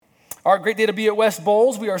Our great day to be at West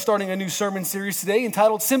Bowles. We are starting a new sermon series today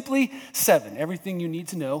entitled Simply 7, Everything You Need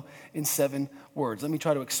to Know in 7 Words. Let me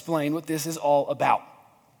try to explain what this is all about.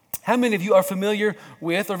 How many of you are familiar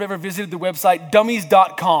with or have ever visited the website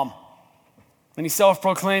dummies.com? Any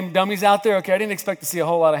self-proclaimed dummies out there? Okay, I didn't expect to see a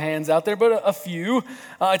whole lot of hands out there, but a few.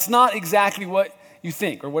 It's not exactly what you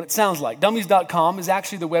think or what it sounds like. Dummies.com is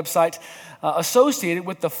actually the website associated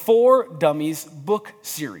with the 4 Dummies book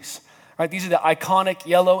series. Right, these are the iconic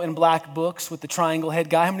yellow and black books with the triangle head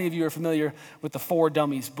guy. How many of you are familiar with the 4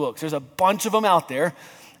 Dummies books? There's a bunch of them out there,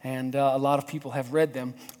 and a lot of people have read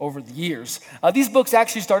them over the years. These books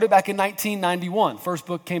actually started back in 1991. First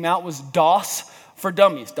book came out was DOS for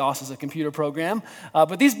Dummies. DOS is a computer program.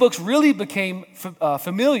 But these books really became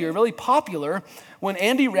familiar, really popular, when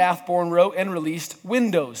Andy Rathborn wrote and released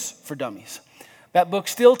Windows for Dummies. That book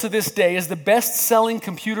still to this day is the best-selling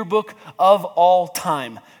computer book of all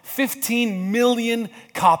time. 15 million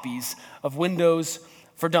copies of Windows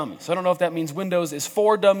for Dummies. So I don't know if that means Windows is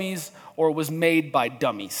for dummies or was made by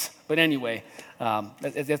dummies. But anyway,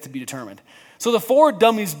 that's to be determined. So the 4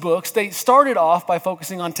 Dummies books, they started off by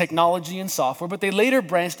focusing on technology and software, but they later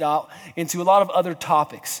branched out into a lot of other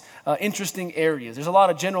topics, interesting areas. There's a lot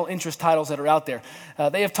of general interest titles that are out there.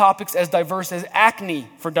 They have topics as diverse as acne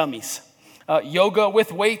for dummies. Yoga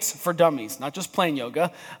with weights for dummies, not just plain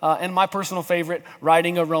yoga. And my personal favorite,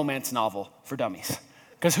 writing a romance novel for dummies.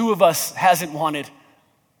 Because who of us hasn't wanted...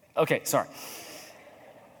 Okay, sorry.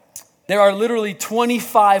 There are literally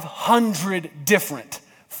 2,500 different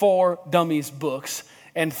 4 Dummies books,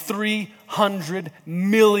 and 300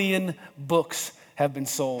 million books have been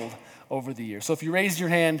sold over the years. So if you raise your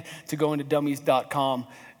hand to go into dummies.com,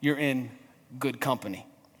 you're in good company.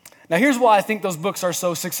 Now, here's why I think those books are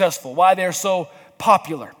so successful, why they're so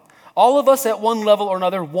popular. All of us at one level or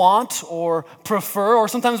another want or prefer, or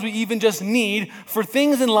sometimes we even just need, for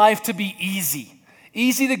things in life to be easy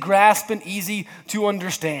to grasp and easy to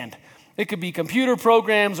understand. It could be computer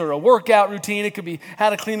programs or a workout routine. It could be how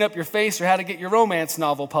to clean up your face or how to get your romance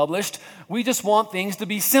novel published. We just want things to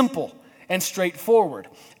be simple and straightforward.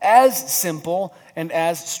 As simple and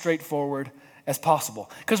as straightforward as possible.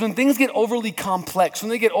 Because when things get overly complex, when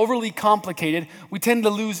they get overly complicated, we tend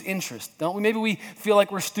to lose interest, don't we? Maybe we feel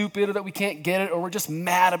like we're stupid or that we can't get it or we're just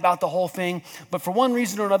mad about the whole thing. But for one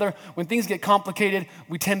reason or another, when things get complicated,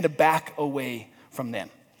 we tend to back away from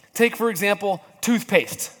them. Take, for example,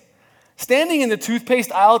 toothpaste. Standing in the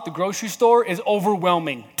toothpaste aisle at the grocery store is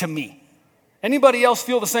overwhelming to me. Anybody else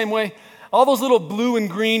feel the same way? All those little blue and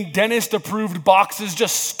green dentist-approved boxes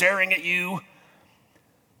just staring at you.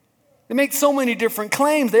 They make so many different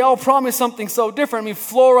claims. They all promise something so different. I mean,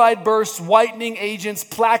 fluoride bursts, whitening agents,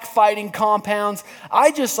 plaque-fighting compounds.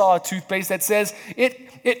 I just saw a toothpaste that says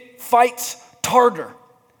it fights tartar.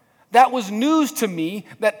 That was news to me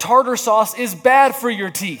that tartar sauce is bad for your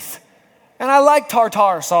teeth. And I like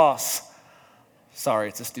tartar sauce. Sorry,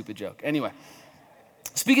 it's a stupid joke. Anyway,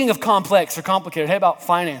 speaking of complex or complicated, how about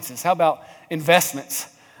finances? How about investments?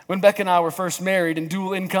 When Beck and I were first married and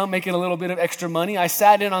dual income, making a little bit of extra money, I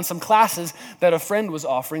sat in on some classes that a friend was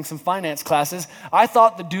offering, some finance classes. I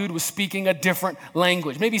thought the dude was speaking a different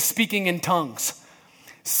language, maybe speaking in tongues.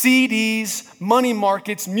 CDs, money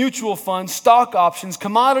markets, mutual funds, stock options,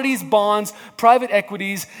 commodities, bonds, private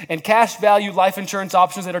equities, and cash value life insurance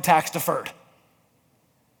options that are tax deferred.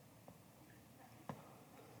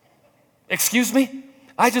 Excuse me?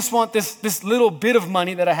 I just want this little bit of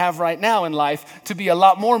money that I have right now in life to be a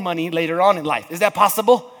lot more money later on in life. Is that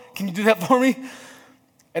possible? Can you do that for me?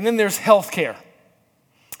 And then there's healthcare.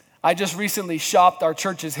 I just recently shopped our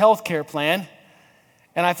church's healthcare plan,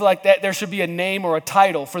 and I feel like that there should be a name or a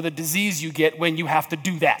title for the disease you get when you have to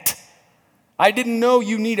do that. I didn't know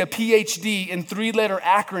you need a PhD in 3-letter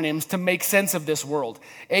acronyms to make sense of this world.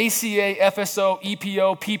 ACA, FSO,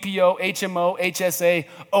 EPO, PPO, HMO, HSA,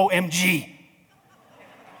 OMG.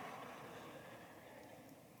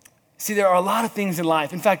 See, there are a lot of things in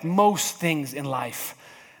life, in fact, most things in life,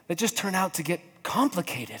 that just turn out to get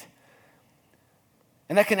complicated.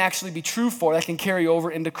 And that can actually be true that can carry over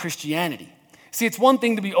into Christianity. See, it's one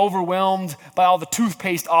thing to be overwhelmed by all the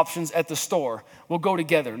toothpaste options at the store. We'll go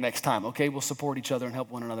together next time, okay? We'll support each other and help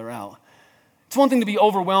one another out. It's one thing to be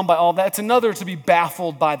overwhelmed by all that. It's another to be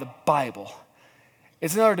baffled by the Bible.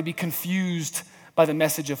 It's another to be confused by the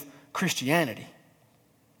message of Christianity.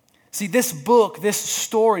 See, this book, this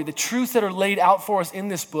story, the truths that are laid out for us in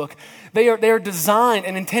this book, they are designed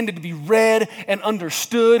and intended to be read and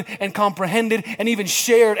understood and comprehended and even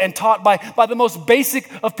shared and taught by the most basic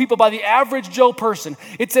of people, by the average Joe person.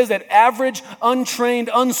 It says that average, untrained,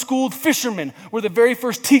 unschooled fishermen were the very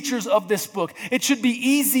first teachers of this book. It should be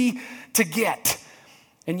easy to get.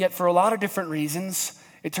 And yet for a lot of different reasons,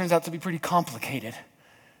 it turns out to be pretty complicated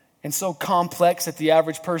and so complex that the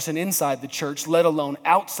average person inside the church, let alone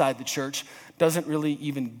outside the church, doesn't really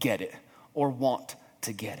even get it or want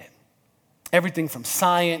to get it. Everything from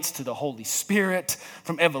science to the Holy Spirit,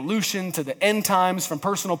 from evolution to the end times, from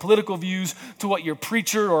personal political views to what your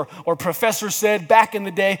preacher or professor said back in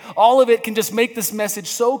the day, all of it can just make this message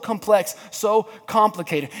so complex, so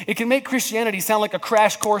complicated. It can make Christianity sound like a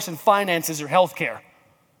crash course in finances or healthcare.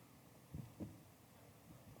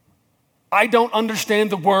 I don't understand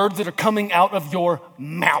the words that are coming out of your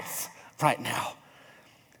mouth right now.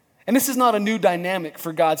 And this is not a new dynamic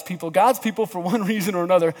for God's people. God's people, for one reason or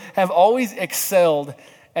another, have always excelled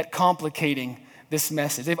at complicating this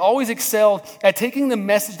message. They've always excelled at taking the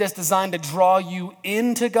message that's designed to draw you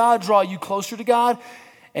into God, draw you closer to God,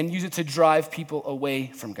 and use it to drive people away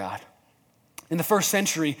from God. In the first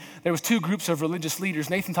century, there was two groups of religious leaders.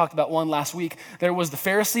 Nathan talked about one last week. There was the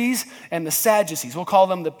Pharisees and the Sadducees. We'll call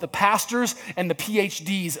them the pastors and the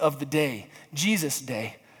PhDs of the day, Jesus'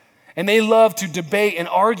 day. And they loved to debate and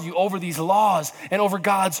argue over these laws and over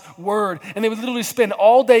God's word. And they would literally spend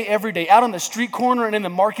all day, every day, out on the street corner and in the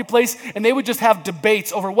marketplace, and they would just have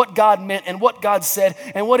debates over what God meant and what God said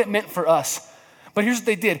and what it meant for us. But here's what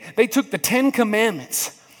they did. They took the 10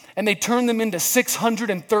 commandments and they turned them into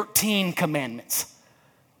 613 commandments.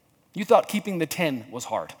 You thought keeping the 10 was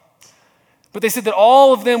hard. But they said that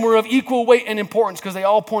all of them were of equal weight and importance because they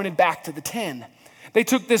all pointed back to the 10. They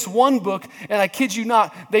took this one book, and I kid you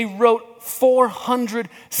not, they wrote 400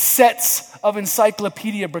 sets of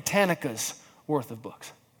Encyclopedia Britannicas worth of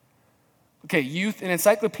books. Okay, youth, an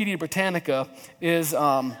Encyclopedia Britannica is,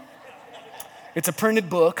 it's a printed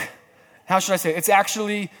book. How should I say it? It's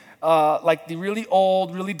actually like the really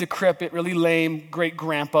old, really decrepit, really lame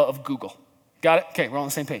great-grandpa of Google. Got it? Okay, we're on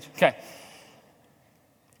the same page. Okay.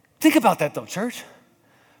 Think about that, though, church.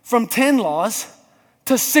 From 10 laws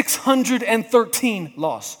to 613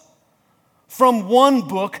 laws. From one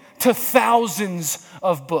book to thousands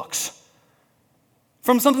of books.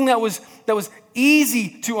 From something that was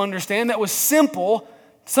easy to understand, that was simple,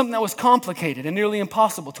 something that was complicated and nearly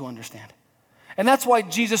impossible to understand. And that's why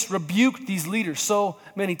Jesus rebuked these leaders so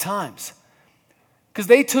many times. Because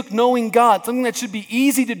they took knowing God, something that should be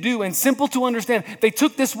easy to do and simple to understand, they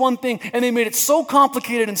took this one thing and they made it so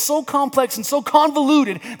complicated and so complex and so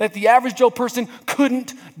convoluted that the average Joe person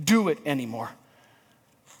couldn't do it anymore.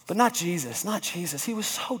 But not Jesus, not Jesus. He was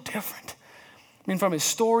so different. I mean, from his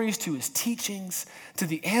stories to his teachings to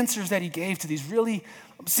the answers that he gave to these really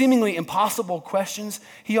seemingly impossible questions,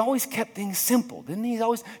 he always kept things simple, didn't he? He's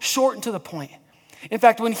always short and to the point. In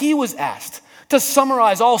fact, when he was asked to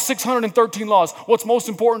summarize all 613 laws, what's most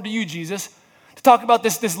important to you, Jesus? To talk about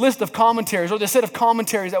this list of commentaries or this set of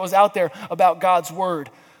commentaries that was out there about God's word.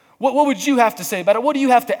 What would you have to say about it? What do you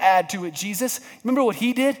have to add to it, Jesus? Remember what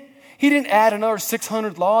he did? He didn't add another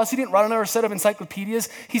 600 laws. He didn't write another set of encyclopedias.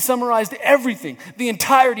 He summarized everything, the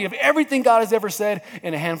entirety of everything God has ever said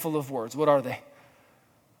in a handful of words. What are they?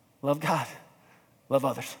 Love God. Love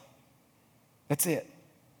others. That's it.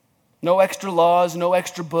 No extra laws, no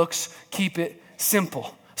extra books. Keep it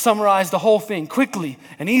simple. Summarize the whole thing quickly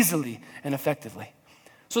and easily and effectively.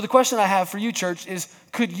 So the question I have for you, church, is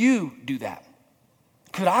could you do that?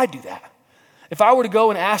 Could I do that? If I were to go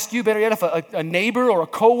and ask you, better yet, if a neighbor or a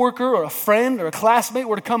coworker or a friend or a classmate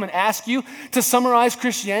were to come and ask you to summarize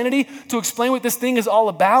Christianity, to explain what this thing is all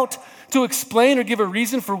about, to explain or give a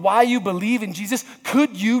reason for why you believe in Jesus,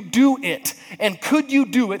 could you do it? And could you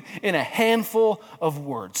do it in a handful of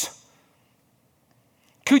words?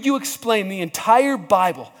 Could you explain the entire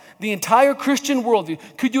Bible, the entire Christian worldview?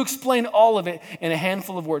 Could you explain all of it in a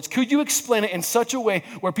handful of words? Could you explain it in such a way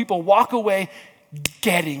where people walk away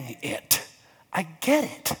getting it? I get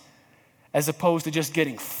it, as opposed to just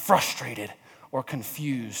getting frustrated or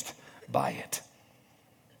confused by it.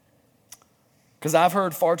 Because I've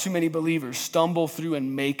heard far too many believers stumble through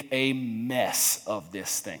and make a mess of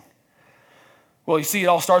this thing. Well, you see, it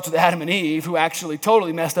all starts with Adam and Eve, who actually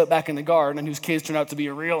totally messed up back in the garden and whose kids turned out to be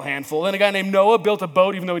a real handful. Then a guy named Noah built a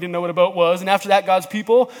boat even though he didn't know what a boat was. And after that, God's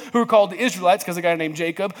people, who were called the Israelites, because a guy named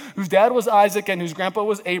Jacob, whose dad was Isaac and whose grandpa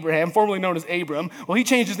was Abraham, formerly known as Abram. Well, he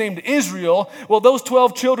changed his name to Israel. Well, those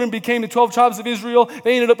 12 children became the 12 tribes of Israel.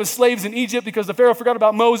 They ended up as slaves in Egypt because the Pharaoh forgot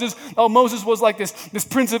about Moses. Oh, Moses was like this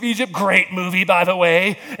prince of Egypt. Great movie, by the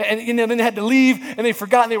way. And then they had to leave and they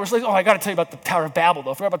forgot and they were slaves. Oh, I got to tell you about the Tower of Babel,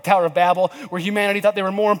 though. I forgot about the Tower of Babel, where humanity thought they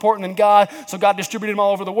were more important than God, so God distributed them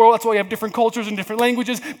all over the world. That's why we have different cultures and different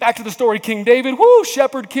languages. Back to the story, King David,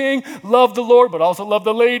 shepherd king, loved the Lord, but also loved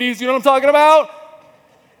the ladies. You know what I'm talking about?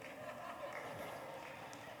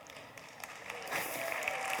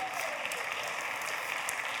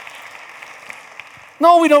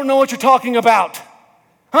 No, we don't know what you're talking about.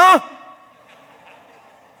 Huh?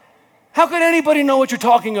 How could anybody know what you're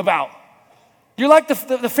talking about? You're like the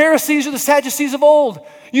Pharisees or the Sadducees of old.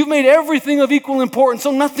 You've made everything of equal importance, so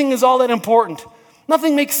nothing is all that important.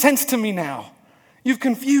 Nothing makes sense to me now. You've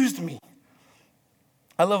confused me.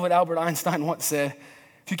 I love what Albert Einstein once said.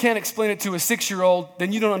 If you can't explain it to a 6-year-old,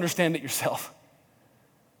 then you don't understand it yourself.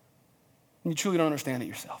 You truly don't understand it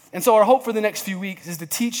yourself. And so our hope for the next few weeks is to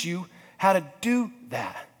teach you how to do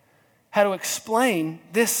that, how to explain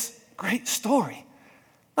this great story,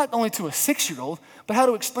 not only to a 6-year-old, but how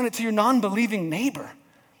to explain it to your non-believing neighbor,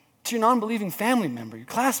 to your non-believing family member, your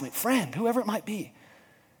classmate, friend, whoever it might be,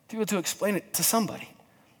 to be able to explain it to somebody.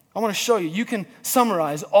 I want to show you, you can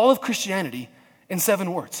summarize all of Christianity in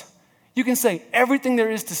 7 words. You can say everything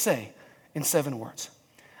there is to say in 7 words.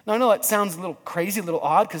 Now, I know that sounds a little crazy, a little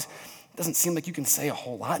odd, because it doesn't seem like you can say a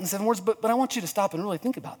whole lot in 7 words, but I want you to stop and really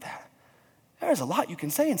think about that. There's a lot you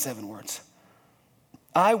can say in 7 words.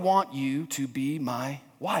 I want you to be my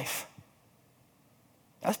wife.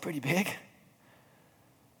 That's pretty big.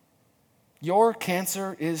 Your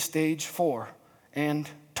cancer is stage 4 and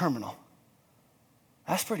terminal.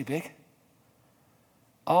 That's pretty big.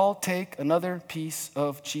 I'll take another piece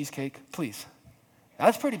of cheesecake, please.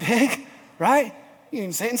 That's pretty big, right? You can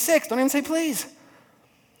even say it in 6. Don't even say please.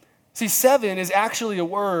 See, 7 is actually a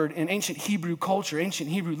word in ancient Hebrew culture, ancient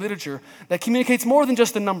Hebrew literature, that communicates more than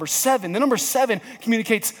just the number 7. The number 7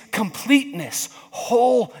 communicates completeness,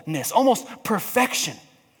 wholeness, almost perfection.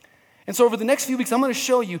 And so over the next few weeks, I'm going to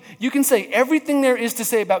show you, you can say everything there is to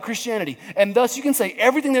say about Christianity, and thus you can say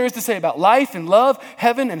everything there is to say about life and love,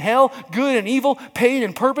 heaven and hell, good and evil, pain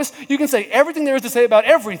and purpose. You can say everything there is to say about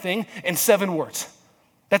everything in 7 words.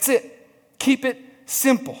 That's it. Keep it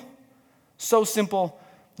simple. So simple,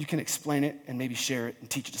 you can explain it and maybe share it and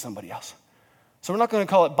teach it to somebody else. So we're not going to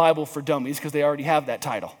call it Bible for Dummies because they already have that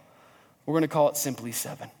title. We're going to call it simply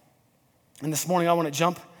 7. And this morning I want to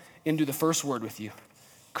jump into the first word with you.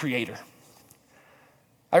 Creator.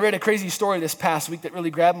 I read a crazy story this past week that really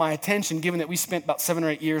grabbed my attention, given that we spent about 7 or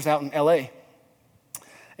 8 years out in LA.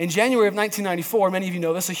 In January of 1994, many of you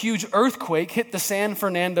know this, a huge earthquake hit the San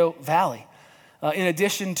Fernando Valley. In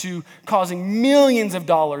addition to causing millions of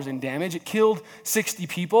dollars in damage, it killed 60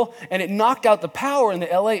 people, and it knocked out the power in the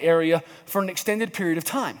LA area for an extended period of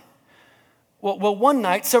time. Well, one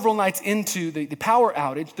night, several nights into the power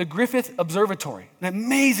outage, the Griffith Observatory, an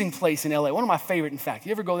amazing place in LA, one of my favorite, in fact.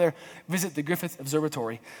 You ever go there, visit the Griffith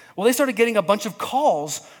Observatory? Well, they started getting a bunch of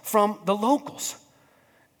calls from the locals.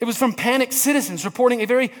 It was from panicked citizens reporting a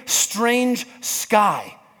very strange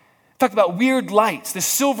sky. Talked about weird lights, this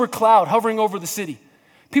silver cloud hovering over the city.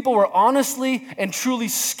 People were honestly and truly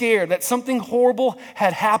scared that something horrible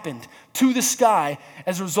had happened to the sky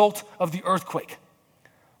as a result of the earthquake.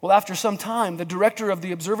 Well, after some time, the director of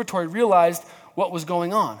the observatory realized what was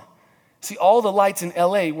going on. See, all the lights in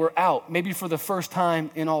LA were out, maybe for the first time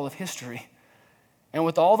in all of history. And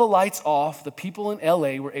with all the lights off, the people in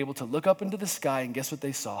LA were able to look up into the sky, and guess what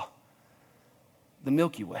they saw? The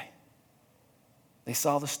Milky Way. They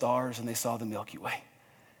saw the stars and they saw the Milky Way.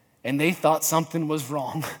 And they thought something was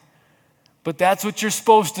wrong. But that's what you're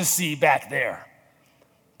supposed to see back there.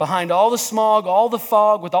 Behind all the smog, all the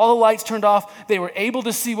fog, with all the lights turned off, they were able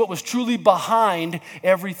to see what was truly behind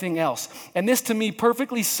everything else. And this, to me,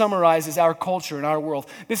 perfectly summarizes our culture and our world.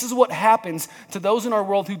 This is what happens to those in our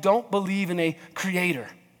world who don't believe in a creator.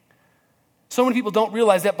 So many people don't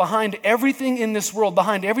realize that behind everything in this world,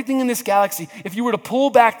 behind everything in this galaxy, if you were to pull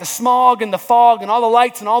back the smog and the fog and all the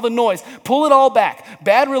lights and all the noise, pull it all back.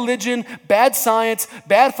 Bad religion, bad science,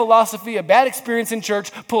 bad philosophy, a bad experience in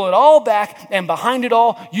church, pull it all back, and behind it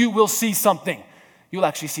all, you will see something. You'll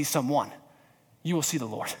actually see someone. You will see the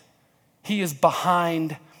Lord. He is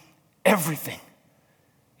behind everything.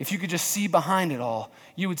 If you could just see behind it all,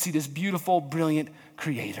 you would see this beautiful, brilliant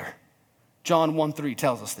creator. John 1:3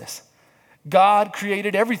 tells us this. God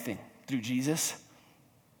created everything through Jesus,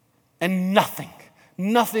 and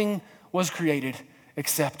nothing was created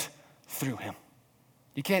except through him.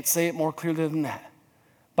 You can't say it more clearly than that.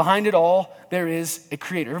 Behind it all, there is a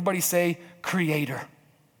creator. Everybody say creator.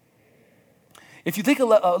 If you take a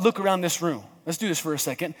look around this room, let's do this for a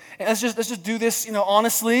second. And let's just do this,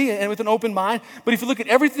 honestly and with an open mind. But if you look at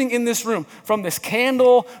everything in this room, from this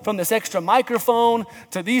candle, from this extra microphone,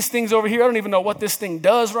 to these things over here, I don't even know what this thing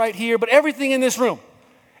does right here, but everything in this room,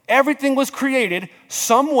 everything was created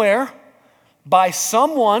somewhere by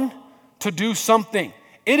someone to do something.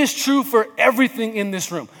 It is true for everything in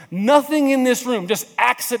this room. Nothing in this room just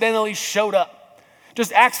accidentally showed up.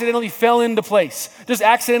 Just accidentally fell into place. Just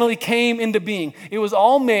accidentally came into being. It was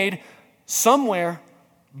all made somewhere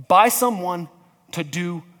by someone to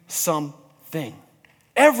do something.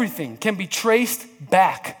 Everything can be traced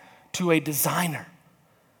back to a designer.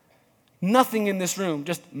 Nothing in this room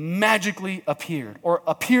just magically appeared or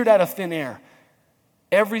appeared out of thin air.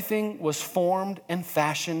 Everything was formed and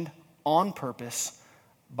fashioned on purpose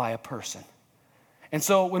by a person. And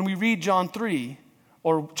so when we read John 3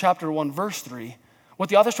 or chapter 1, verse 3, what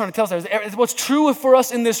the author's trying to tell us is what's true for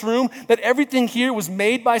us in this room, that everything here was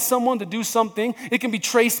made by someone to do something. It can be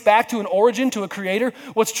traced back to an origin, to a creator.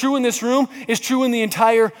 What's true in this room is true in the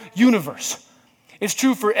entire universe. It's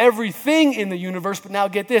true for everything in the universe, but now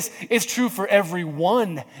get this, it's true for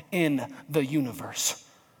everyone in the universe.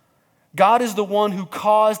 God is the one who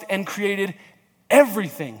caused and created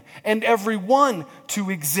everything and everyone to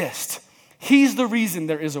exist. He's the reason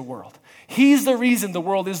there is a world. He's the reason the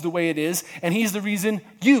world is the way it is, and he's the reason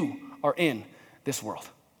you are in this world.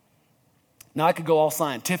 Now, I could go all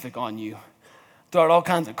scientific on you, throw out all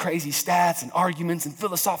kinds of crazy stats and arguments and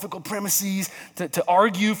philosophical premises to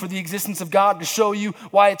argue for the existence of God, to show you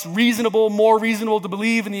why it's more reasonable to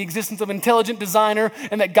believe in the existence of an intelligent designer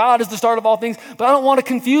and that God is the start of all things. But I don't want to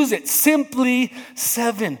confuse it. Simply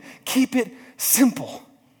 7. Keep it simple.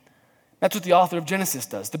 That's what the author of Genesis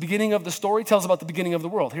does. The beginning of the story tells about the beginning of the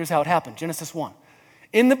world. Here's how it happened. Genesis 1.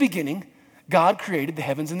 In the beginning, God created the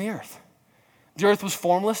heavens and the earth. The earth was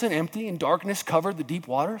formless and empty, and darkness covered the deep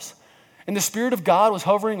waters. And the Spirit of God was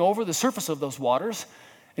hovering over the surface of those waters.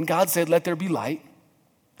 And God said, "Let there be light."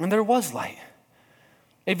 And there was light.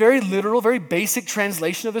 A very literal, very basic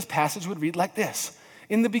translation of this passage would read like this.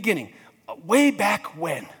 In the beginning, way back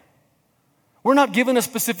when. We're not given a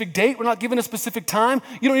specific date. We're not given a specific time.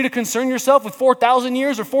 You don't need to concern yourself with 4,000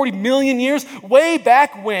 years or 40 million years. Way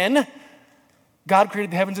back when God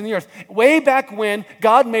created the heavens and the earth. Way back when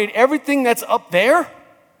God made everything that's up there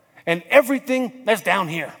and everything that's down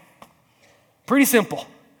here. Pretty simple.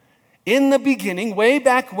 In the beginning, way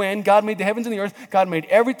back when God made the heavens and the earth, God made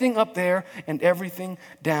everything up there and everything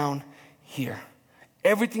down here.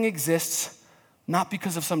 Everything exists not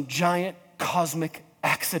because of some giant cosmic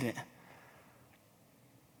accident.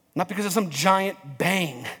 Not because of some giant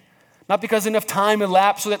bang. Not because enough time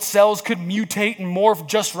elapsed so that cells could mutate and morph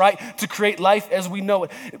just right to create life as we know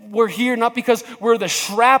it. We're here not because we're the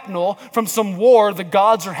shrapnel from some war the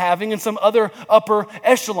gods are having in some other upper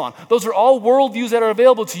echelon. Those are all worldviews that are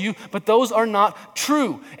available to you, but those are not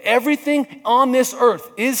true. Everything on this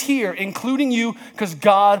earth is here, including you, because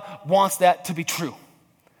God wants that to be true.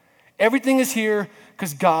 Everything is here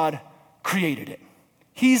because God created it.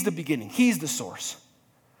 He's the beginning. He's the source.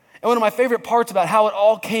 And one of my favorite parts about how it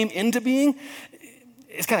all came into being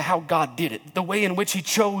is kind of how God did it, the way in which he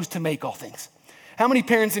chose to make all things. How many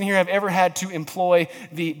parents in here have ever had to employ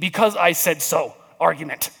the "because I said so"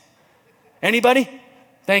 argument? Anybody?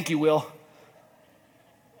 Thank you, Will.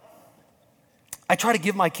 I try to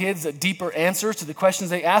give my kids deeper answers to the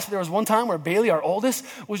questions they ask. There was one time where Bailey, our oldest,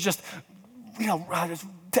 was just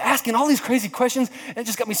asking all these crazy questions, and it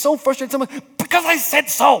just got me so frustrated. I'm like, "Because I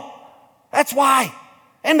said so. That's why.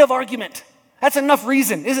 End of argument. That's enough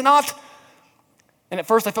reason, is it not?" And at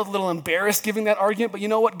first I felt a little embarrassed giving that argument, but you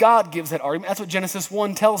know what? God gives that argument. That's what Genesis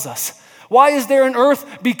 1 tells us. Why is there an earth?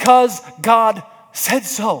 Because God said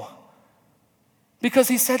so. Because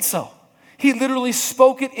he said so. He literally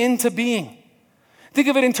spoke it into being. Think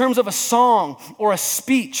of it in terms of a song or a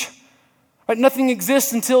speech. Right? Nothing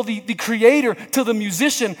exists until the creator, till the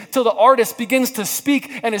musician, till the artist begins to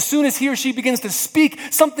speak. And as soon as he or she begins to speak,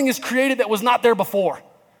 something is created that was not there before.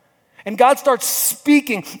 And God starts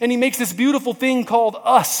speaking, and he makes this beautiful thing called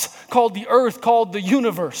us, called the earth, called the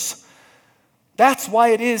universe. That's why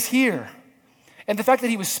it is here. And the fact that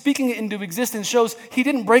he was speaking it into existence shows he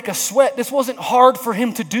didn't break a sweat. This wasn't hard for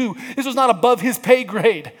him to do. This was not above his pay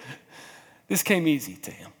grade. This came easy to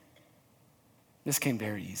him. This came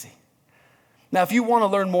very easy. Now, if you want to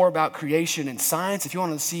learn more about creation and science, if you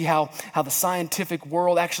want to see how the scientific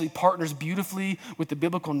world actually partners beautifully with the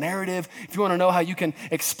biblical narrative, if you want to know how you can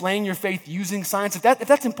explain your faith using science, if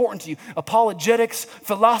that's important to you, apologetics,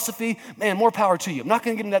 philosophy, man, more power to you. I'm not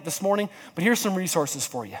going to get into that this morning, but here's some resources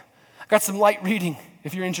for you. I got some light reading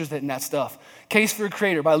if you're interested in that stuff. Case for a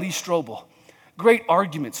Creator by Lee Strobel. Great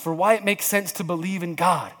arguments for why it makes sense to believe in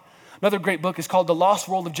God. Another great book is called The Lost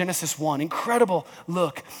World of Genesis 1. Incredible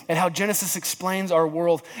look at how Genesis explains our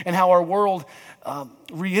world and how our world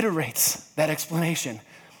reiterates that explanation.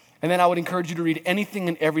 And then I would encourage you to read Anything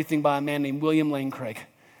and Everything by a man named William Lane Craig.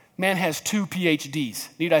 Man has 2 PhDs.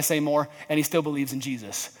 Need I say more? And he still believes in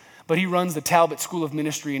Jesus. But he runs the Talbot School of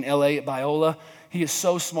Ministry in LA at Biola. He is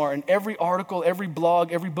so smart. And every article, every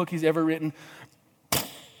blog, every book he's ever written,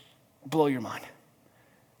 blow your mind.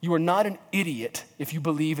 You are not an idiot if you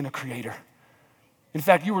believe in a creator. In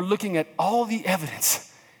fact, you were looking at all the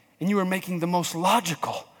evidence and you were making the most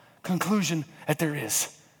logical conclusion that there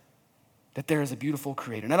is a beautiful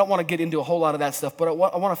creator. And I don't want to get into a whole lot of that stuff, but I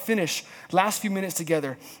want to finish last few minutes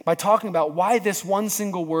together by talking about why this one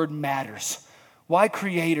single word matters, why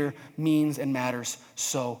creator means and matters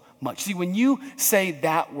so much. See, when you say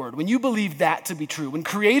that word, when you believe that to be true, when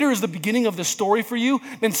creator is the beginning of the story for you,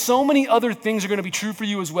 then so many other things are going to be true for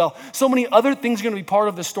you as well. So many other things are going to be part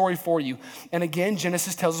of the story for you. And again,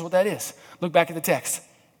 Genesis tells us what that is. Look back at the text.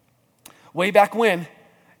 Way back when,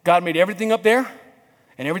 God made everything up there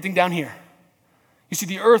and everything down here. You see,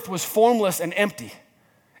 the earth was formless and empty,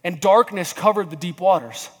 and darkness covered the deep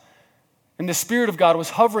waters. And the Spirit of God was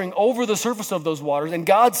hovering over the surface of those waters, and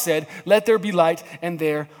God said, "Let there be light," and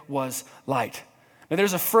there was light. Now,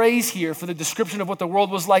 there's a phrase here for the description of what the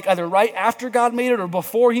world was like, either right after God made it or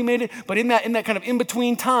before he made it, but in that kind of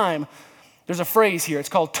in-between time, there's a phrase here. It's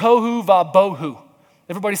called tohu vabohu.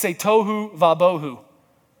 Everybody say tohu vabohu.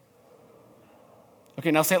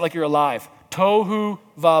 Okay, now say it like you're alive. Tohu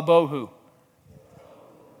vabohu.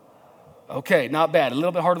 Okay, not bad. A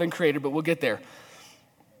little bit harder than creator, but we'll get there.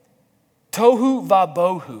 Tohu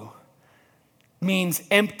vabohu means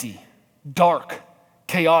empty, dark,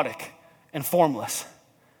 chaotic, and formless.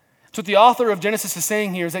 So what the author of Genesis is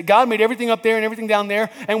saying here is that God made everything up there and everything down there,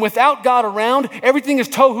 and without God around, everything is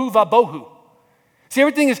tohu vabohu. See,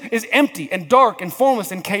 everything is empty and dark and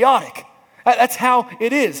formless and chaotic. That's how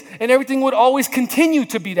it is. And everything would always continue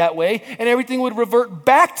to be that way, and everything would revert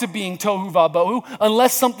back to being tohu vabohu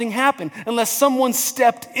unless something happened, unless someone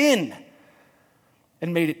stepped in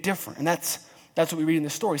and made it different. And that's what we read in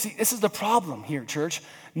this story. See, this is the problem here, church.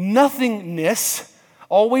 Nothingness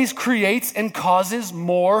always creates and causes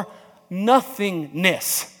more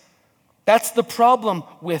nothingness. That's the problem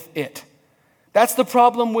with it. That's the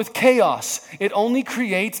problem with chaos. It only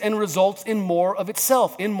creates and results in more of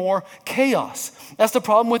itself, in more chaos. That's the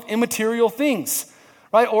problem with immaterial things,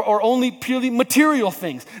 right? Or only purely material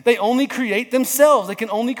things. They only create themselves. They can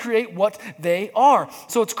only create what they are.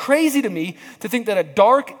 So it's crazy to me to think that a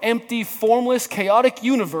dark, empty, formless, chaotic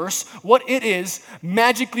universe, what it is,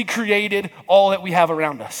 magically created all that we have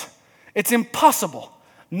around us. It's impossible.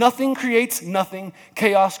 Nothing creates nothing.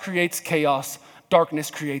 Chaos creates chaos. Darkness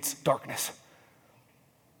creates darkness.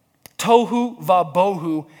 Tohu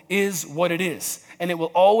vabohu is what it is, and it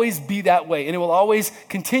will always be that way, and it will always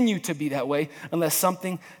continue to be that way unless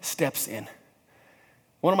something steps in.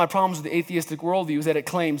 One of my problems with the atheistic worldview is that it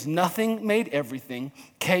claims nothing made everything,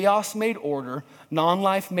 chaos made order,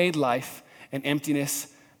 non-life made life, and emptiness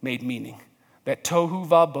made meaning. That tohu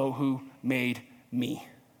vabohu made me.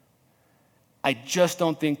 I just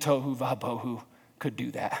don't think tohu vabohu could do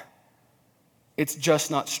that. It's just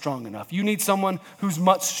not strong enough. You need someone who's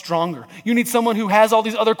much stronger. You need someone who has all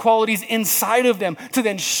these other qualities inside of them to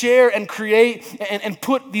then share and create and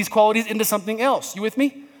put these qualities into something else. You with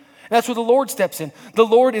me? And that's where the Lord steps in. The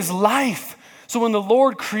Lord is life. So when the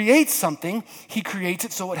Lord creates something, he creates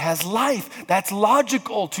it so it has life. That's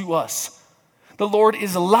logical to us. The Lord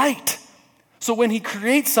is light. So when he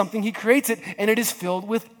creates something, he creates it and it is filled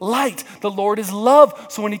with light. The Lord is love.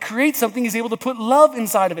 So when he creates something, he's able to put love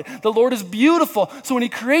inside of it. The Lord is beautiful. So when he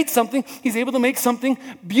creates something, he's able to make something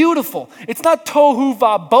beautiful. It's not tohu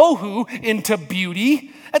vabohu into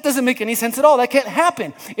beauty. That doesn't make any sense at all. That can't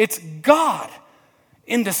happen. It's God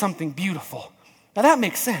into something beautiful. Now that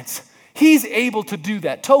makes sense. He's able to do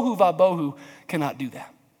that. Tohu vabohu cannot do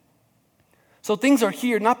that. So things are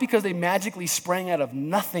here not because they magically sprang out of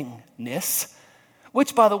nothingness,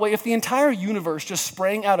 which, by the way, if the entire universe just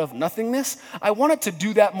sprang out of nothingness, I want it to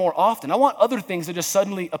do that more often. I want other things to just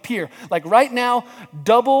suddenly appear. Like right now,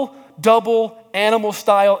 double animal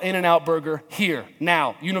style In-N-Out burger here,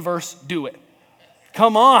 now. Universe, do it.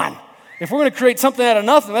 Come on. If we're going to create something out of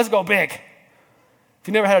nothing, let's go big. If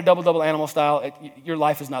you never had a double animal style, your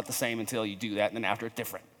life is not the same until you do that, and then after it's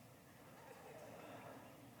different.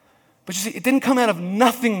 But you see, it didn't come out of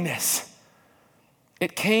nothingness.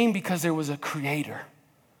 It came because there was a creator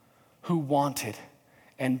who wanted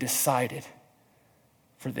and decided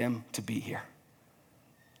for them to be here.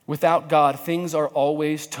 Without God, things are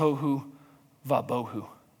always tohu vabohu.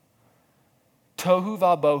 Tohu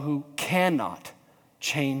vabohu cannot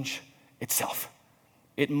change itself.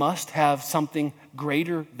 It must have something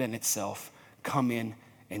greater than itself come in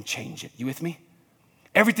and change it. You with me?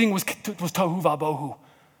 Everything was tohu vabohu.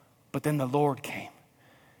 But then the Lord came.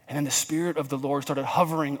 And then the Spirit of the Lord started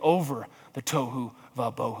hovering over the tohu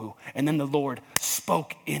vabohu. And then the Lord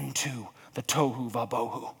spoke into the tohu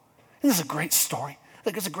vabohu. And this is a great story.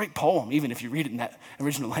 Like it's a great poem, even if you read it in that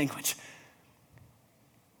original language.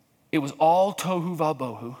 It was all tohu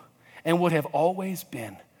vabohu. and would have always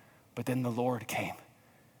been. But then the Lord came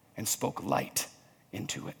and spoke light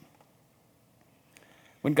into it.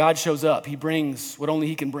 When God shows up, he brings what only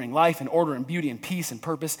he can bring: life and order and beauty and peace and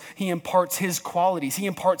purpose. He imparts his qualities. He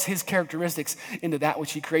imparts his characteristics into that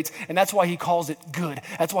which he creates. And that's why he calls it good.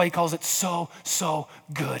 That's why he calls it so, so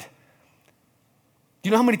good. Do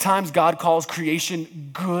you know how many times God calls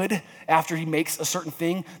creation good after he makes a certain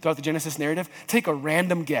thing throughout the Genesis narrative? Take a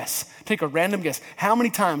random guess. Take a random guess. How many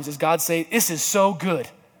times does God say, this is so good?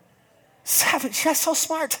 7. That's so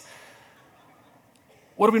smart.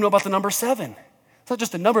 What do we know about the number 7? It's not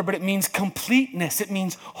just a number, but it means completeness. It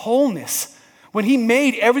means wholeness. When he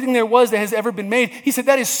made everything there was that has ever been made, he said,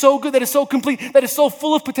 that is so good, that is so complete, that is so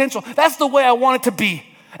full of potential. That's the way I want it to be.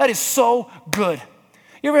 That is so good.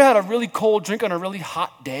 You ever had a really cold drink on a really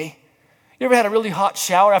hot day? You ever had a really hot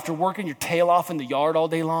shower after working your tail off in the yard all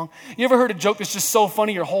day long? You ever heard a joke that's just so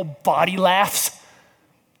funny your whole body laughs?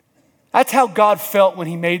 That's how God felt when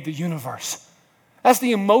he made the universe. That's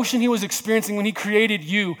the emotion he was experiencing when he created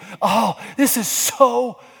you. Oh, this is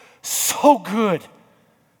so, so good.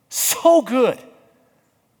 So good.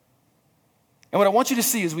 And what I want you to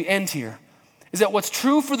see as we end here is that what's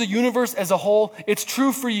true for the universe as a whole, it's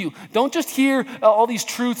true for you. Don't just hear all these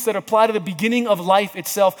truths that apply to the beginning of life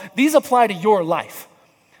itself. These apply to your life.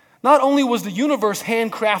 Not only was the universe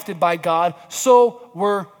handcrafted by God, so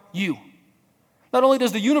were you. Not only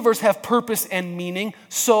does the universe have purpose and meaning,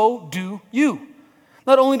 so do you.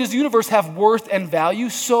 Not only does the universe have worth and value,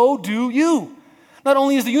 so do you. Not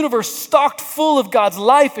only is the universe stocked full of God's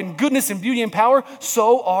life and goodness and beauty and power,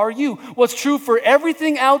 so are you. What's true for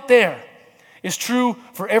everything out there is true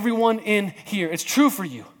for everyone in here. It's true for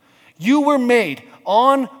you. You were made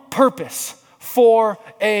on purpose for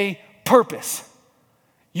a purpose.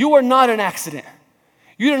 You are not an accident.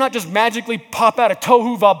 You did not just magically pop out of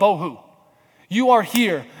tohu vabohu. You are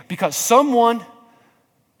here because someone,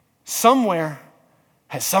 somewhere,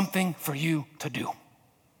 has something for you to do.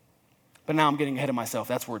 But now I'm getting ahead of myself.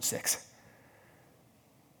 That's word 6.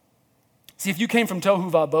 See, if you came from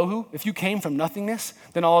tohu vabohu, if you came from nothingness,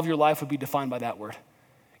 then all of your life would be defined by that word.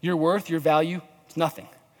 Your worth, your value, it's nothing.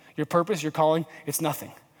 Your purpose, your calling, it's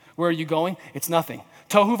nothing. Where are you going? It's nothing.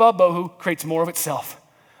 Tohu vabohu creates more of itself.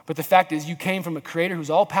 But the fact is, you came from a creator who's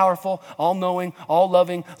all-powerful, all-knowing,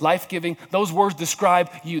 all-loving, life-giving. Those words describe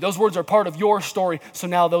you. Those words are part of your story. So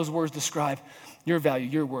now those words describe your value,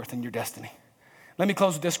 your worth, and your destiny. Let me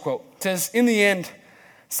close with this quote. It says, in the end,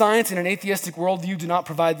 science and an atheistic worldview do not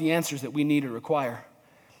provide the answers that we need or require.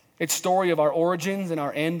 Its story of our origins and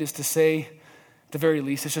our end is to say, at the very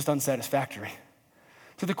least, it's just unsatisfactory.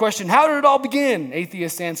 To the question, how did it all begin?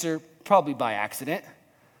 Atheists answer, probably by accident.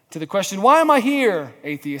 To the question, why am I here?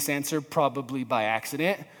 Atheists answer, probably by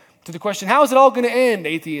accident. To the question, how is it all going to end?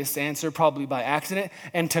 Atheists answer, probably by accident.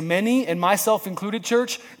 And to many, and myself included,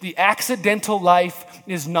 church, the accidental life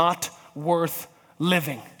is not worth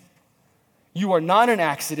living. You are not an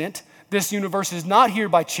accident. This universe is not here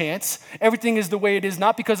by chance. Everything is the way it is,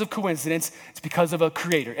 not because of coincidence. It's because of a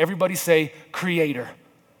creator. Everybody say, creator.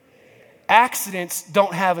 Accidents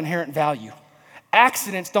don't have inherent value.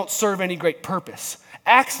 Accidents don't serve any great purpose.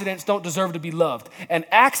 Accidents don't deserve to be loved. And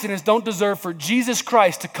accidents don't deserve for Jesus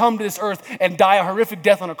Christ to come to this earth and die a horrific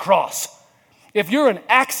death on a cross. If you're an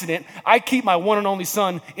accident, I keep my one and only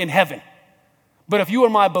son in heaven. But if you are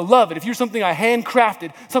my beloved, if you're something I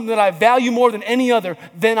handcrafted, something that I value more than any other,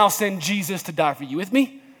 then I'll send Jesus to die for you. With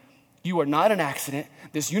me? You are not an accident.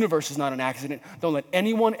 This universe is not an accident. Don't let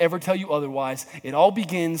anyone ever tell you otherwise. It all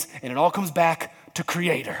begins and it all comes back to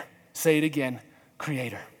Creator. Say it again,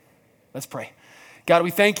 Creator. Let's pray. God,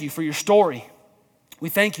 we thank you for your story. We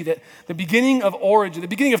thank you that the beginning of origin, the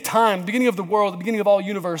beginning of time, the beginning of the world, the beginning of all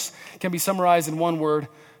universe can be summarized in one word,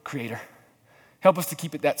 Creator. Help us to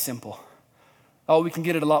keep it that simple. Oh, we can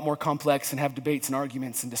get it a lot more complex and have debates and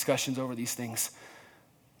arguments and discussions over these things.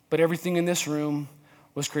 But everything in this room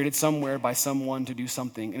was created somewhere by someone to do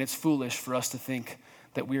something, and it's foolish for us to think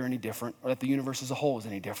that we're any different or that the universe as a whole is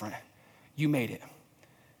any different. You made it.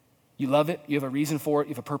 You love it. You have a reason for it.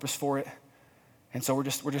 You have a purpose for it. And so we're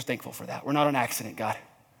just thankful for that. We're not an accident, God.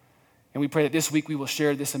 And we pray that this week we will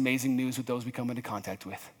share this amazing news with those we come into contact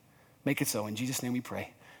with. Make it so. In Jesus' name we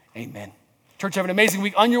pray. Amen. Church, have an amazing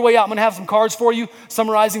week. On your way out, I'm going to have some cards for you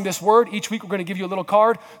summarizing this word. Each week we're going to give you a little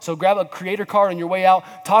card. So grab a creator card on your way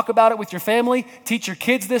out. Talk about it with your family. Teach your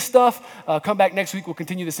kids this stuff. Come back next week. We'll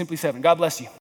continue the Simply 7. God bless you.